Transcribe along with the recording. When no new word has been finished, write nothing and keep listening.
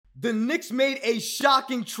The Knicks made a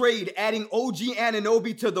shocking trade adding OG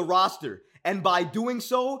Anunoby to the roster, and by doing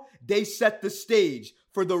so, they set the stage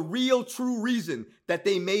for the real true reason that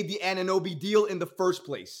they made the Anunoby deal in the first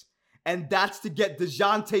place. And that's to get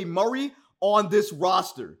DeJounte Murray on this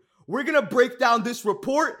roster. We're going to break down this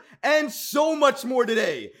report and so much more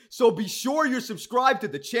today. So be sure you're subscribed to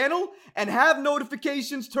the channel and have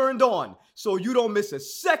notifications turned on so you don't miss a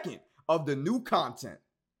second of the new content.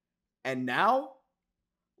 And now,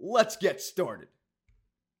 let's get started.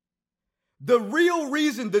 The real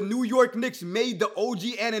reason the New York Knicks made the OG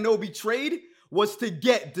Anunoby trade was to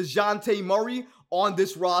get DeJounte Murray on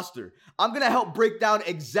this roster. I'm going to help break down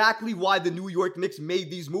exactly why the New York Knicks made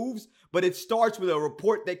these moves, but it starts with a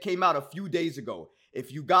report that came out a few days ago.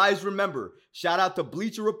 If you guys remember, shout out to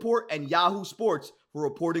Bleacher Report and Yahoo Sports for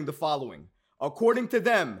reporting the following. According to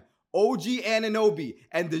them, OG Anunoby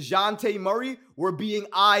and DeJounte Murray were being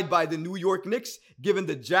eyed by the New York Knicks given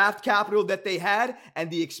the draft capital that they had and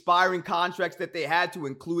the expiring contracts that they had to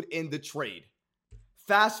include in the trade.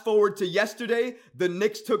 Fast forward to yesterday, the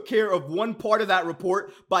Knicks took care of one part of that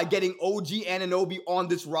report by getting OG Anunoby on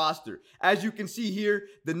this roster. As you can see here,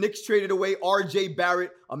 the Knicks traded away RJ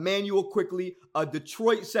Barrett, Emmanuel Quickley, a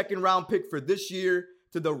Detroit second-round pick for this year,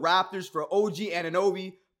 to the Raptors for OG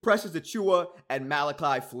Anunoby, Precious Achiuwa, and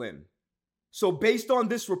Malachi Flynn. So based on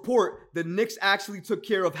this report, the Knicks actually took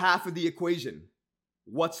care of half of the equation.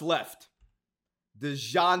 What's left?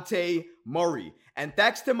 DeJounte Murray. And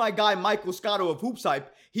thanks to my guy Michael Scotto of Hoops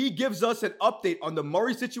Hype, he gives us an update on the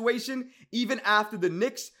Murray situation even after the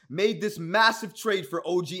Knicks made this massive trade for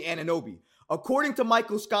OG Anunoby. According to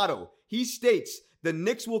Michael Scotto, he states the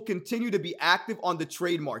Knicks will continue to be active on the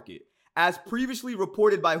trade market. As previously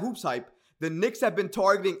reported by Hoops Hype, the Knicks have been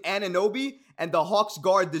targeting Anunoby and the Hawks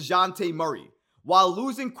guard DeJounte Murray. While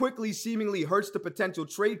losing quickly seemingly hurts the potential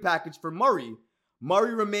trade package for Murray,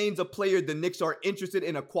 Murray remains a player the Knicks are interested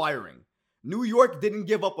in acquiring. New York didn't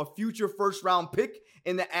give up a future first-round pick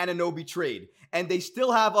in the Anunoby trade, and they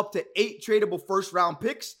still have up to 8 tradable first-round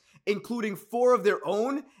picks, including 4 of their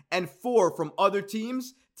own and 4 from other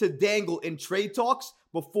teams, to dangle in trade talks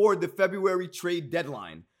before the February trade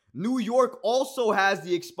deadline. New York also has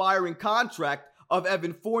the expiring contract of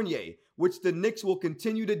Evan Fournier, which the Knicks will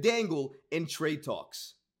continue to dangle in trade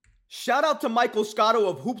talks. Shout out to Michael Scotto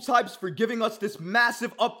of Hoops Hypes for giving us this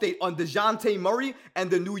massive update on DeJounte Murray and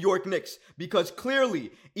the New York Knicks, because clearly,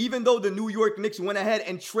 even though the New York Knicks went ahead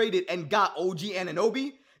and traded and got OG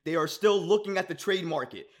Anunoby, they are still looking at the trade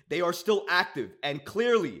market. They are still active, and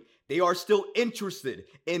clearly, they are still interested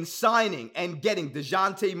in signing and getting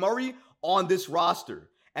DeJounte Murray on this roster.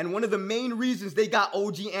 And one of the main reasons they got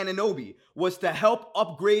OG Anunoby was to help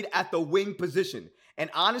upgrade at the wing position. And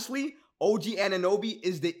honestly, OG Anunoby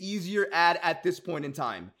is the easier add at this point in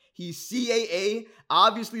time. He's CAA.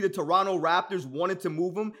 Obviously, the Toronto Raptors wanted to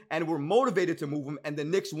move him and were motivated to move him, and the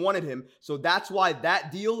Knicks wanted him. So that's why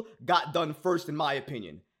that deal got done first, in my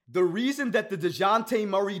opinion. The reason that the DeJounte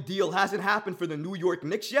Murray deal hasn't happened for the New York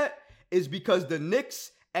Knicks yet is because the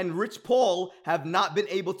Knicks and Rich Paul have not been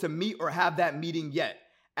able to meet or have that meeting yet.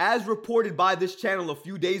 As reported by this channel a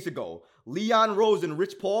few days ago, Leon Rose and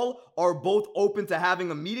Rich Paul are both open to having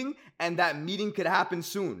a meeting, and that meeting could happen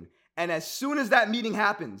soon. And as soon as that meeting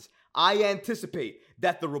happens, I anticipate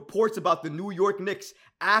that the reports about the New York Knicks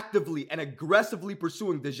actively and aggressively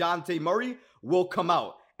pursuing DeJounte Murray will come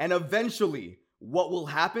out. And eventually, what will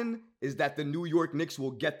happen is that the New York Knicks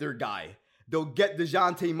will get their guy. They'll get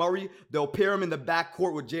DeJounte Murray. They'll pair him in the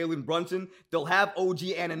backcourt with Jalen Brunson. They'll have OG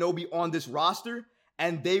Anunoby on this roster,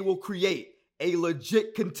 and they will create a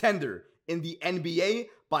legit contender in the NBA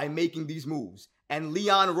by making these moves. And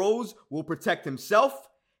Leon Rose will protect himself,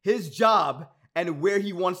 his job, and where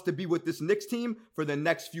he wants to be with this Knicks team for the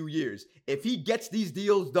next few years. If he gets these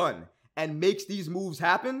deals done and makes these moves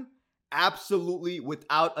happen, absolutely,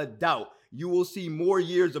 without a doubt, you will see more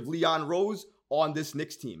years of Leon Rose on this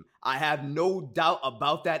Knicks team. I have no doubt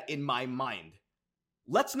about that in my mind.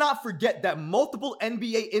 Let's not forget that multiple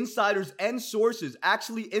NBA insiders and sources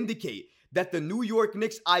actually indicate that the New York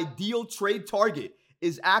Knicks' ideal trade target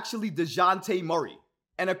is actually DeJounte Murray.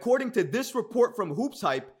 And according to this report from Hoops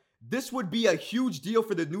Hype, this would be a huge deal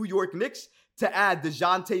for the New York Knicks to add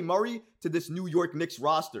DeJounte Murray to this New York Knicks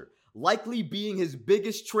roster, likely being his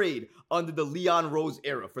biggest trade under the Leon Rose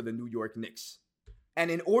era for the New York Knicks. And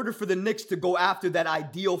in order for the Knicks to go after that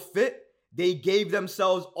ideal fit, they gave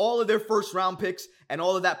themselves all of their first-round picks and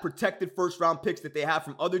all of that protected first-round picks that they have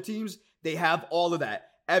from other teams. They have all of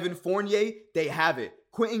that. Evan Fournier, they have it.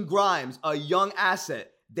 Quentin Grimes, a young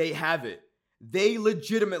asset, they have it. They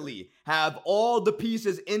legitimately have all the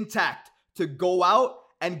pieces intact to go out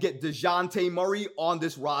and get DeJounte Murray on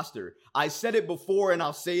this roster. I said it before and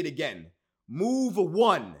I'll say it again. Move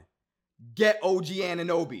 1, get OG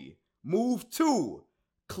Anunoby. Move 2,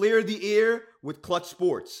 clear the air with Clutch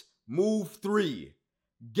Sports. Move 3,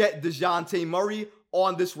 get DeJounte Murray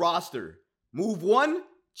on this roster. Move 1,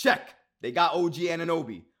 check. They got OG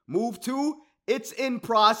Anunoby. Move 2, it's in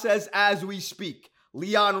process as we speak.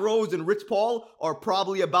 Leon Rose and Rich Paul are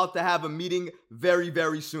probably about to have a meeting very,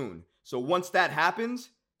 very soon. So once that happens,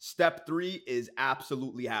 step 3 is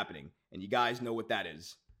absolutely happening. And you guys know what that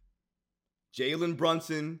is. Jalen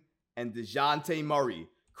Brunson and DeJounte Murray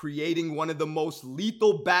creating one of the most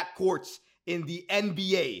lethal backcourts in the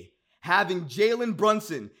NBA. Having Jalen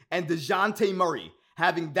Brunson and DeJounte Murray,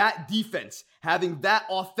 having that defense, having that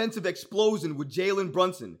offensive explosion with Jalen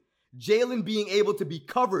Brunson. Jalen being able to be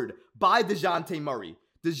covered by DeJounte Murray.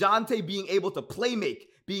 DeJounte being able to play make,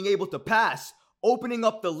 being able to pass, opening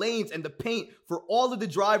up the lanes and the paint for all of the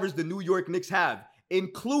drivers the New York Knicks have,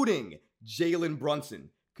 including Jalen Brunson.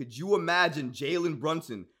 Could you imagine Jalen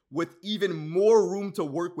Brunson with even more room to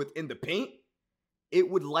work with in the paint? It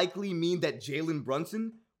would likely mean that Jalen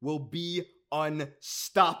Brunson will be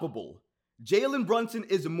unstoppable. Jalen Brunson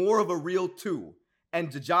is more of a real 2, and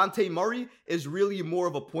DeJounte Murray is really more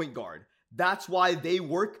of a point guard. That's why they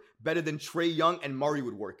work better than Trae Young and Murray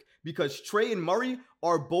would work, because Trae and Murray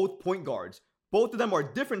are both point guards. Both of them are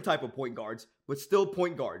different type of point guards, but still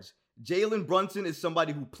point guards. Jalen Brunson is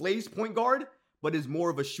somebody who plays point guard, but is more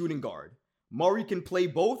of a shooting guard. Murray can play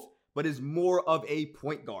both, but is more of a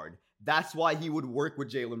point guard. That's why he would work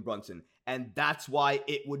with Jalen Brunson. And that's why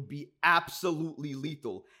it would be absolutely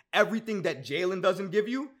lethal. Everything that Jalen doesn't give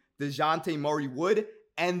you, DeJounte Murray would,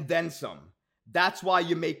 and then some. That's why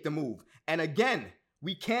you make the move. And again,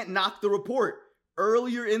 we can't knock the report.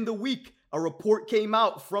 Earlier in the week, a report came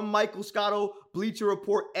out from Michael Scotto, Bleacher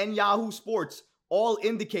Report, and Yahoo Sports, all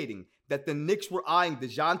indicating that the Knicks were eyeing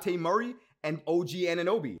DeJounte Murray and OG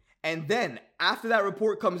Anunoby. And then, after that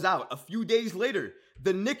report comes out, a few days later,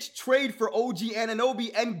 the Knicks trade for OG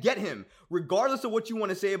Anunoby and get him. Regardless of what you want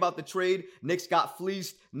to say about the trade, Knicks got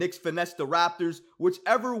fleeced, Knicks finessed the Raptors,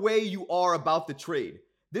 whichever way you are about the trade.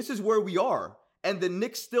 This is where we are. And the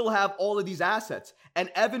Knicks still have all of these assets. And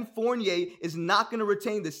Evan Fournier is not going to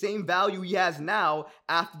retain the same value he has now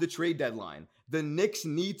after the trade deadline. The Knicks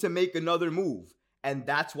need to make another move. And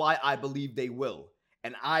that's why I believe they will.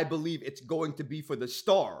 And I believe it's going to be for the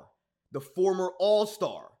star, the former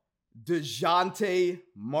All-Star, DeJounte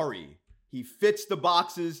Murray. He fits the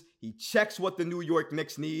boxes. He checks what the New York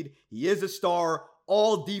Knicks need. He is a star,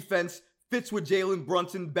 all defense, fits with Jalen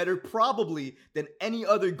Brunson better probably than any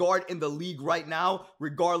other guard in the league right now,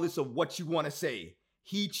 regardless of what you want to say.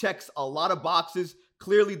 He checks a lot of boxes.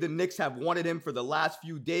 Clearly, the Knicks have wanted him for the last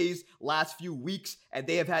few days, last few weeks, and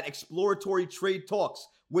they have had exploratory trade talks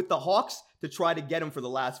with the Hawks to try to get him for the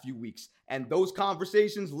last few weeks. And those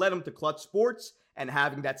conversations led him to Clutch Sports and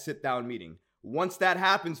having that sit-down meeting. Once that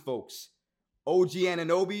happens, folks, OG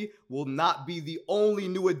Anunoby will not be the only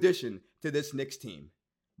new addition to this Knicks team.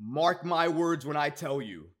 Mark my words when I tell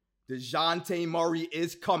you, DeJounte Murray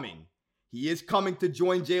is coming. He is coming to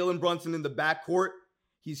join Jalen Brunson in the backcourt.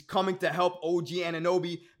 He's coming to help OG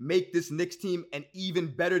Anunoby make this Knicks team an even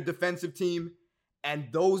better defensive team. And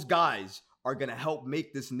those guys are going to help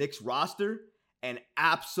make this Knicks roster an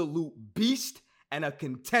absolute beast and a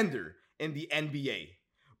contender in the NBA.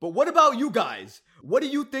 But what about you guys? What do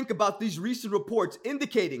you think about these recent reports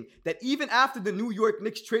indicating that even after the New York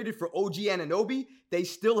Knicks traded for OG Anunoby, they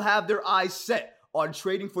still have their eyes set on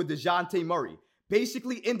trading for DeJounte Murray?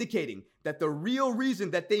 Basically indicating that the real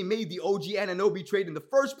reason that they made the OG Anunoby trade in the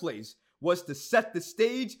first place was to set the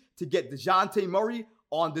stage to get DeJounte Murray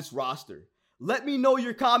on this roster. Let me know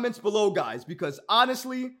your comments below, guys, because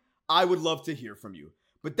honestly, I would love to hear from you.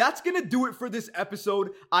 But that's going to do it for this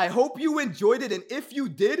episode. I hope you enjoyed it, and if you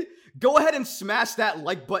did, go ahead and smash that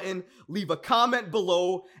like button, leave a comment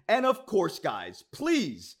below, and of course, guys,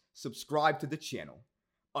 please subscribe to the channel.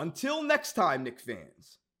 Until next time, Knicks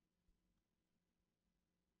fans.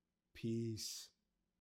 Peace.